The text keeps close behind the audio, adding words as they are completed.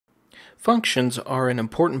Functions are an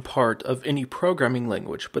important part of any programming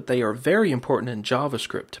language, but they are very important in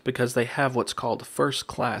JavaScript because they have what's called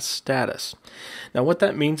first-class status. Now, what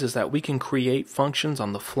that means is that we can create functions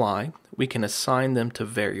on the fly, we can assign them to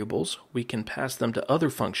variables, we can pass them to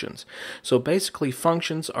other functions. So basically,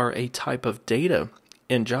 functions are a type of data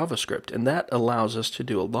in JavaScript, and that allows us to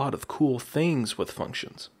do a lot of cool things with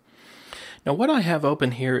functions. Now what I have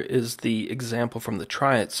open here is the example from the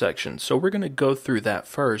try it section, so we're going to go through that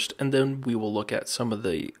first and then we will look at some of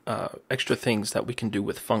the extra things that we can do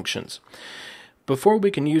with functions. Before we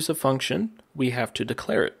can use a function, we have to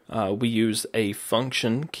declare it. We use a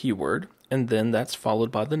function keyword, and then that's followed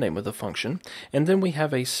by the name of the function, and then we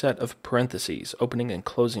have a set of parentheses, opening and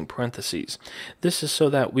closing parentheses. This is so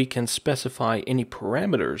that we can specify any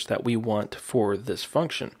parameters that we want for this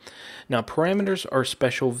function. Now, parameters are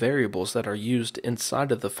special variables that are used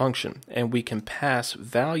inside of the function, and we can pass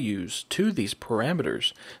values to these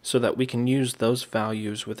parameters so that we can use those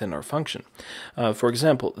values within our function. For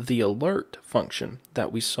example, the alert function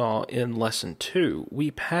that we saw in lesson 2,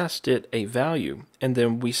 we passed it a value, and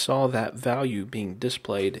then we saw that value being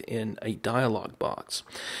displayed in a dialog box.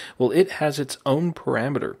 Well, it has its own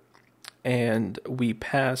parameter, and we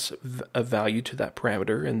pass a value to that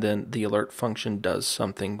parameter, and then the alert function does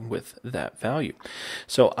something with that value.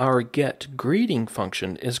 So our getGreeting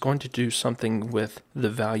function is going to do something with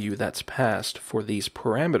the value that's passed for these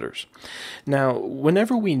parameters. Now,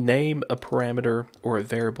 whenever we name a parameter or a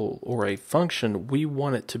variable or a function, we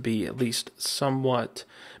want it to be at least somewhat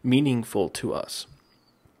meaningful to us.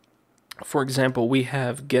 For example, we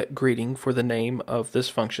have getGreeting for the name of this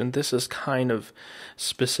function. This is kind of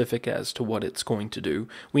specific as to what it's going to do.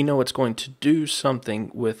 We know it's going to do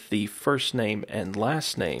something with the first name and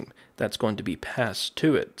last name that's going to be passed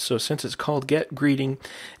to it. So since it's called getGreeting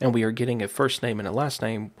and we are getting a first name and a last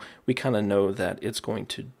name, we kind of know that it's going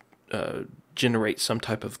to generate some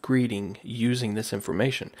type of greeting using this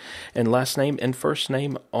information. And last name and first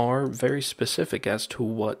name are very specific as to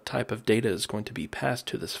what type of data is going to be passed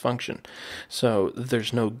to this function. So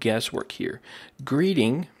there's no guesswork here.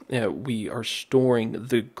 Greeting, we are storing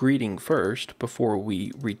the greeting first before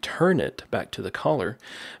we return it back to the caller.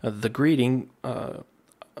 The greeting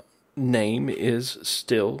name is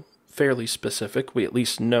still fairly specific. We at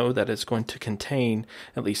least know that it's going to contain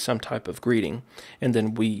at least some type of greeting, and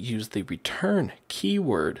then we use the return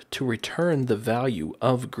keyword to return the value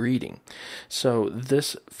of greeting. So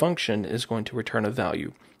this function is going to return a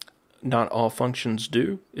value. Not all functions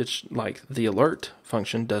do. It's like the alert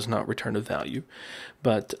function does not return a value,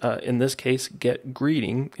 but in this case,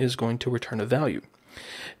 getGreeting is going to return a value.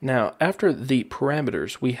 Now, after the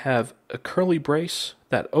parameters, we have a curly brace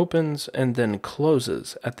that opens and then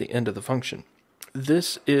closes at the end of the function.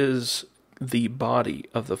 This is the body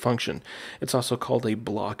of the function. It's also called a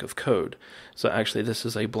block of code. So actually, this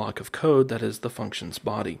is a block of code that is the function's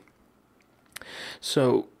body.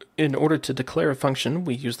 So in order to declare a function,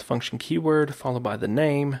 we use the function keyword followed by the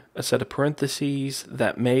name, a set of parentheses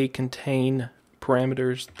that may contain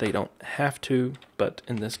parameters. They don't have to, but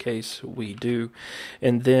in this case we do,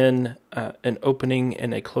 and then an opening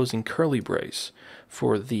and a closing curly brace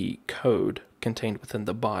for the code contained within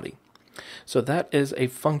the body. So that is a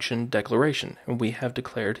function declaration, and we have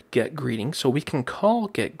declared getGreeting, so we can call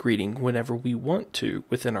getGreeting whenever we want to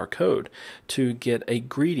within our code to get a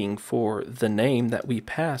greeting for the name that we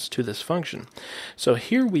pass to this function. So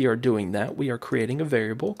here we are doing that. We are creating a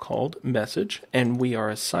variable called message, and we are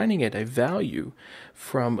assigning it a value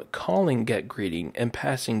from calling getGreeting and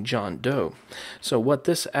passing John Doe. So what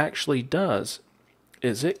this actually does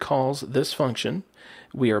is it calls this function.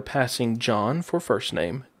 We are passing John for first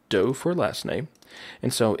name, Doe for last name,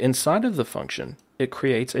 and so inside of the function it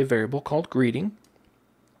creates a variable called greeting,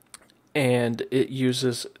 and it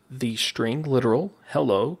uses the string literal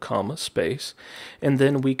hello comma space, and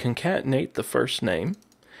then we concatenate the first name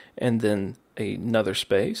and then another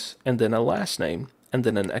space and then a last name and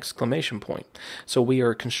then an exclamation point. So we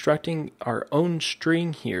are constructing our own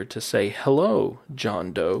string here to say hello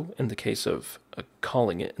John Doe in the case of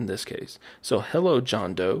calling it in this case. So hello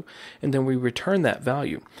John Doe, and then we return that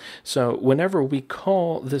value. So whenever we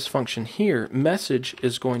call this function here, message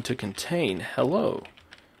is going to contain hello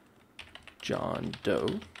John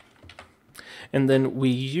Doe, and then we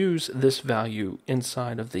use this value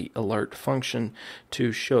inside of the alert function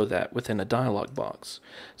to show that within a dialog box.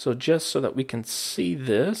 So just so that we can see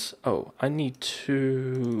this, I need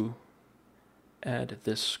to add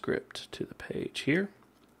this script to the page here.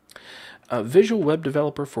 Visual Web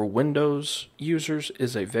Developer for Windows users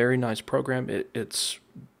is a very nice program. It's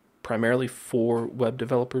primarily for web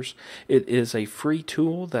developers. It is a free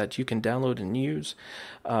tool that you can download and use.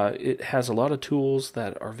 It has a lot of tools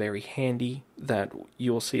that are very handy that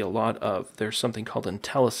you'll see a lot of. There's something called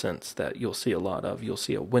IntelliSense that you'll see a lot of. You'll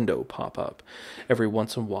see a window pop up every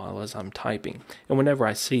once in a while as I'm typing. And whenever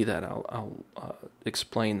I see that, I'll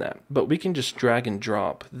explain that. But we can just drag and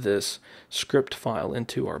drop this script file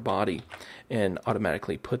into our body and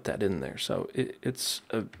automatically put that in there. So it's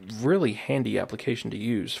a really handy application to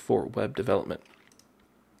use for web development.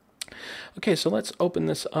 Okay, so let's open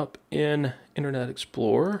this up in Internet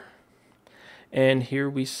Explorer. And here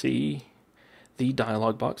we see the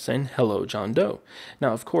dialog box saying, "Hello, John Doe."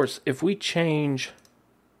 Now, of course, if we change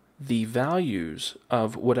the values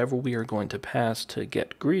of whatever we are going to pass to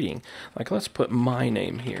get greeting, like let's put my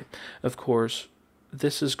name here. Of course,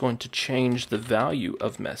 this is going to change the value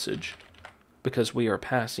of message because we are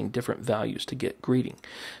passing different values to get greeting.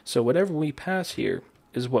 So whatever we pass here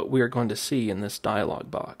is what we are going to see in this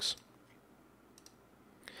dialog box.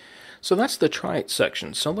 So that's the try it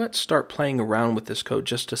section. So let's start playing around with this code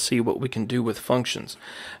just to see what we can do with functions.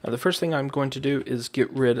 The first thing I'm going to do is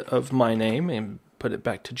get rid of my name and put it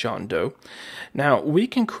back to John Doe. Now we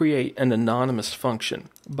can create an anonymous function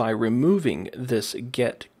by removing this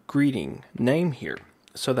get greeting name here,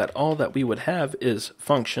 so that all that we would have is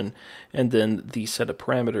function and then the set of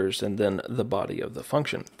parameters and then the body of the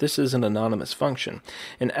function. This is an anonymous function,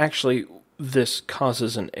 and actually this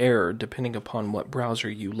causes an error depending upon what browser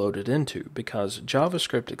you load it into, because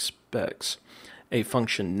JavaScript expects a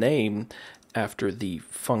function name after the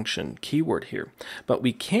function keyword here. But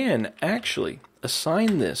we can actually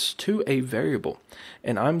assign this to a variable,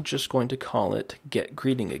 and I'm just going to call it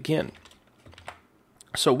getGreeting again.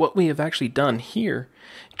 So what we have actually done here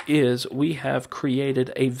is we have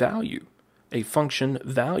created a value, a function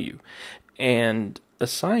value, and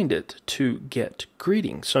assigned it to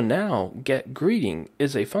getGreeting. So now getGreeting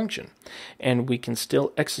is a function, and we can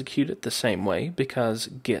still execute it the same way because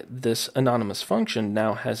this anonymous function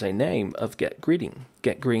now has a name of getGreeting.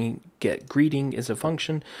 GetGreeting is a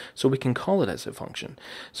function, so we can call it as a function.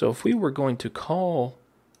 So if we were going to call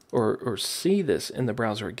or see this in the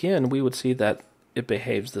browser again, we would see that it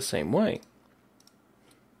behaves the same way.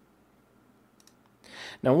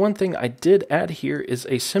 Now, one thing I did add here is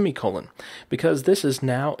a semicolon, because this is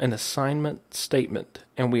now an assignment statement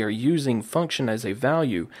and we are using function as a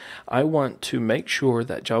value. I want to make sure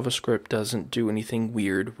that JavaScript doesn't do anything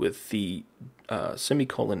weird with the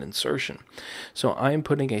semicolon insertion. So I am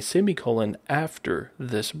putting a semicolon after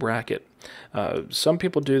this bracket. Some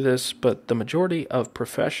people do this, but the majority of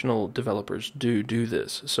professional developers do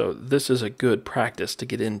this. So this is a good practice to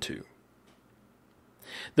get into.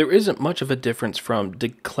 There isn't much of a difference from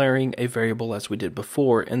declaring a variable as we did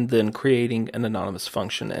before and then creating an anonymous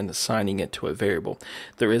function and assigning it to a variable.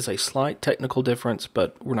 There is a slight technical difference,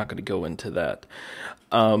 but we're not going to go into that.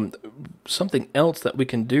 Something else that we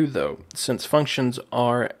can do, though, since functions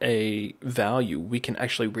are a value, we can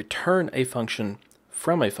actually return a function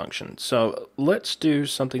from a function. So let's do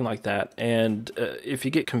something like that, and if you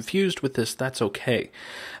get confused with this, that's okay,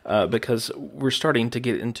 because we're starting to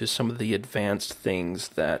get into some of the advanced things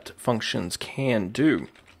that functions can do.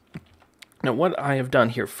 Now, what I have done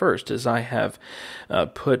here first is I have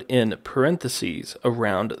put in parentheses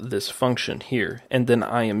around this function here, and then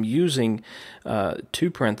I am using two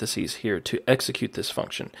parentheses here to execute this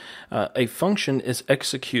function. A function is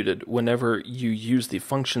executed whenever you use the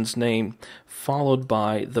function's name followed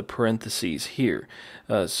by the parentheses here.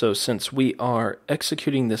 So since we are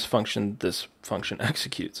executing this function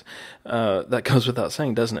executes. That goes without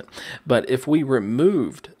saying, doesn't it? But if we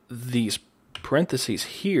removed these parentheses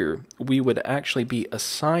here, we would actually be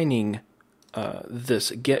assigning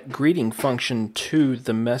this getGreeting function to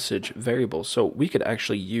the message variable. So we could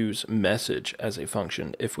actually use message as a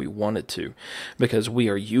function if we wanted to, because we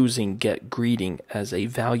are using getGreeting as a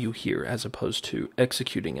value here as opposed to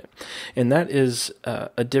executing it. And that is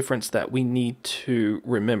a difference that we need to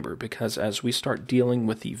remember, because as we start dealing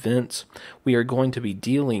with events, we are going to be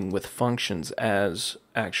dealing with functions as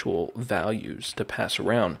actual values to pass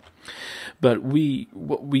around. But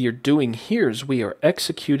what we are doing here is we are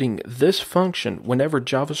executing this function whenever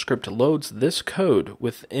JavaScript loads this code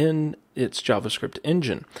within its JavaScript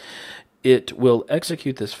engine. It will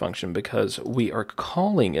execute this function because we are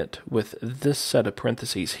calling it with this set of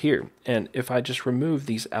parentheses here. And if I just remove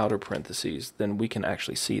these outer parentheses, then we can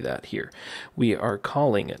actually see that here. We are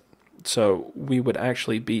calling it. So we would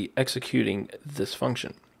actually be executing this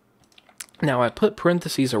function. Now I put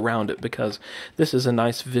parentheses around it because this is a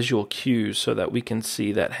nice visual cue so that we can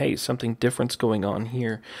see that, hey, something different's going on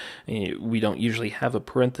here. We don't usually have a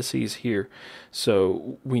parentheses here,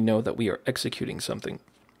 so we know that we are executing something.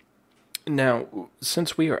 Now,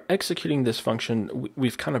 since we are executing this function,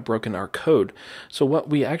 we've kind of broken our code. So what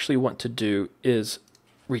we actually want to do is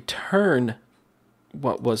return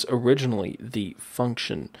what was originally the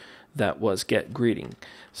function that was getGreeting.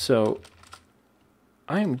 So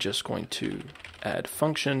I'm just going to add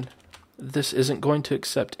function. This isn't going to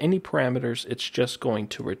accept any parameters. It's just going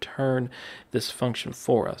to return this function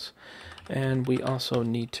for us. And we also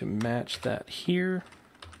need to match that here.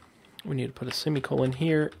 We need to put a semicolon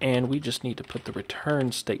here, and we just need to put the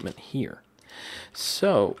return statement here.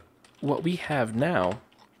 So what we have now,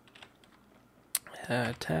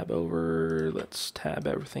 tab over, let's tab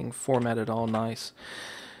everything, format it all nice.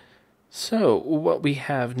 So what we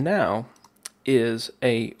have now is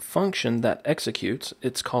a function that executes.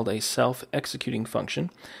 It's called a self-executing function.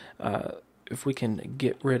 If we can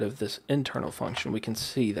get rid of this internal function, we can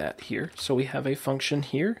see that here. So we have a function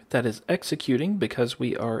here that is executing because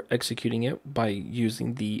we are executing it by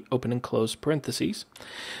using the open and close parentheses.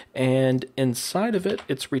 And inside of it,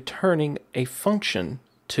 it's returning a function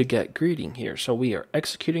to getGreeting here. So we are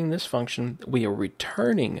executing this function. We are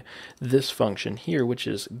returning this function here, which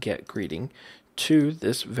is getGreeting, to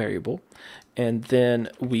this variable, and then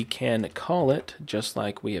we can call it just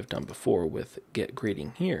like we have done before with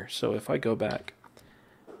getGreeting here. So if I go back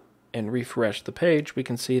and refresh the page, we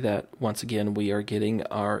can see that once again we are getting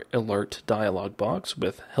our alert dialog box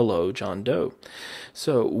with hello John Doe.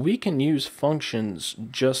 So we can use functions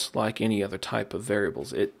just like any other type of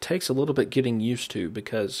variables. It takes a little bit getting used to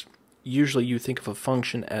because usually you think of a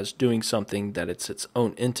function as doing something that it's its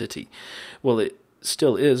own entity. Well, it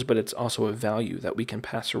still is, but it's also a value that we can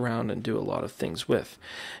pass around and do a lot of things with.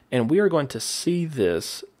 And we are going to see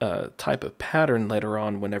this type of pattern later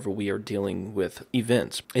on whenever we are dealing with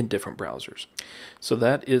events in different browsers. So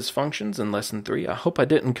that is functions in lesson 3. I hope I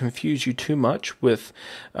didn't confuse you too much with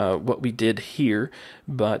what we did here,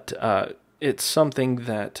 but it's something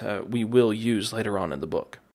that we will use later on in the book.